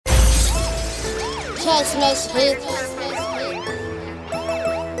Christmas hit.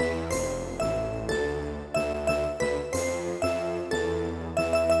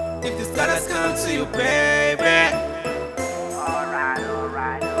 If this dollars come to you, baby, alright.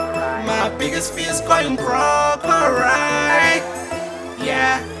 My biggest fear is going broke, alright.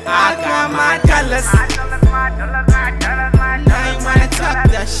 Yeah, I got my dollars. Now you wanna talk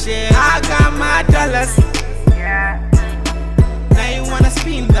that shit. I got my dollars. Now you wanna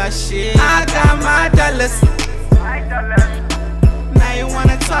spin that shit. I got my dollars. Now you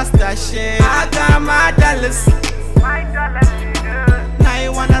wanna toss that shit. I got my dollars. Now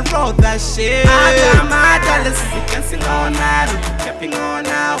you wanna roll that shit. I got my dollars. We dancing all night, we be capping all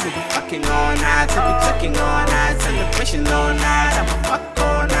night, we be fucking all night, we be talking all night, celebration all night. I'ma fuck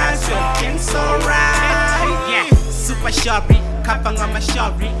all night, so everything's alright. Yeah, super sharpy, kapang on my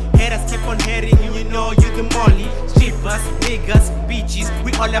sharpy. Haters keep on hating you, you know you the molly. Strippers, niggas, bitches,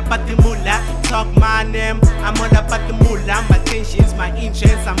 we all about the moolah. Talk my name, I'm all about the moolah. My tensions, my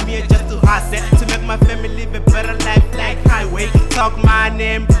intentions, I'm here just to hustle, to make my family live a better life like highway. Talk my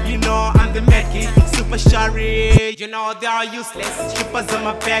name, you know I'm the MAD KIDD. Super sorry, you know they are useless. Strippers on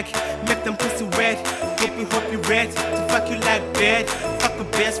my back, make them pussy wet. Hope you red, to fuck you like bed. Fuck a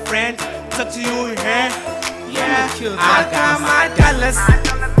best friend, talk to you in here. Yeah, I got my dollars.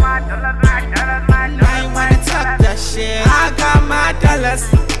 Now you wanna talk that shit. I got my dollars.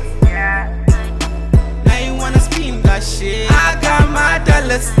 Now you wanna spin that shit. I got my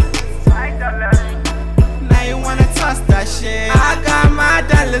dollars. Now you wanna toss that shit. I got my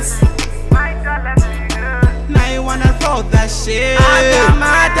dollars. Now you wanna roll that shit. I got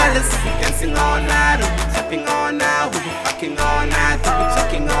my dollars. We dancing all night, we be tapping all night, we be fucking all night, we be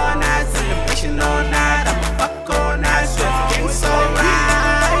talking all night, celebration all night. I'ma fuck all night, so everything's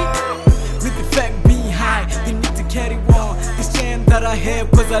alright. With the fact being high, they need to carry on this chain that I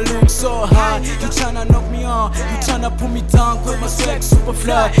have, cause I look so high. You tryna knock me on, you tryna pull me down, cause my swag super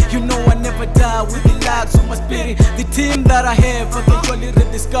fly. You know I never die with the lights on my spirit. The team that I have, I can only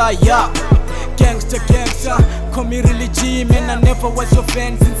read the sky, yeah. Gangsta, call me really G, man. I never was your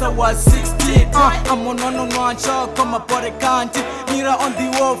fan since I was 16. I'm on one shot, on my body count. Mirror on the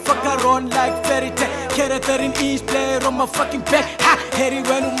wall, fuck around like fairy tale. Carry 13-inch player on my fucking back. Ha, Harry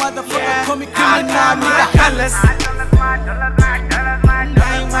when you motherfucker call me criminal. I got my dollars.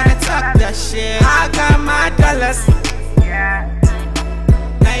 Now you wanna talk that shit. I got my dollars.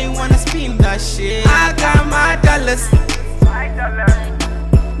 Now you wanna spin that shit. I got my dollars.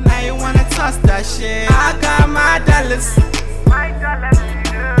 Now you wanna toss that shit. I got my dollars.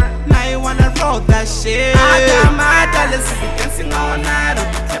 Now you wanna roll that shit. I got my dollars. We be dancing all night, we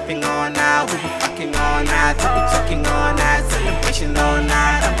be tapping all night, we be fucking all night, we be talking all night, celebration all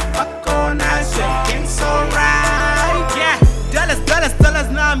night. I'ma fuck all night, so everything's alright. Yeah, dollars,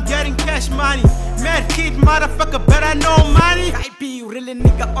 now I'm getting cash money. MAD KIDD, motherfucker, better know money. I be really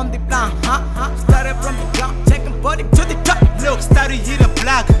nigga on the block, Started from the ground, taking body to the top. Look, started hit the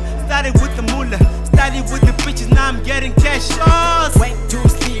block, started with the moolah, started with the bitches, now I'm getting cash. Went to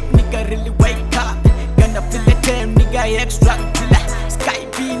sleep, nigga, really wake up. Gonna feel the time, nigga, extra killer. Sky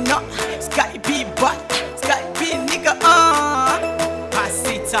be not, sky be but, sky be nigga, Pass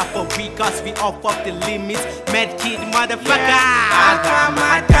it up for we, cause we off the limits. MAD KIDD, motherfucker. I got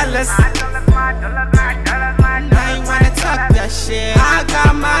my dollars. Now you wanna talk that shit. I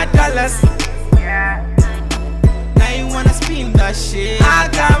got my dollars. Now you wanna spin that shit. I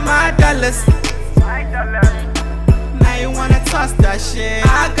got my dollars. Now you wanna toss that shit.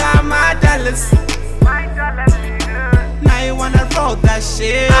 I got my dollars. Now you wanna roll that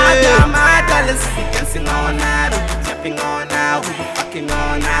shit. I got my dollars. We dancing all night, we be tapping all night, we be fucking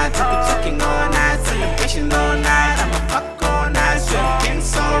all night, we be talking all night, celebration all night. I'ma fuck all night, so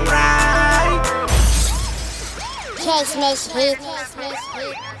everything's alright. Christmas hit.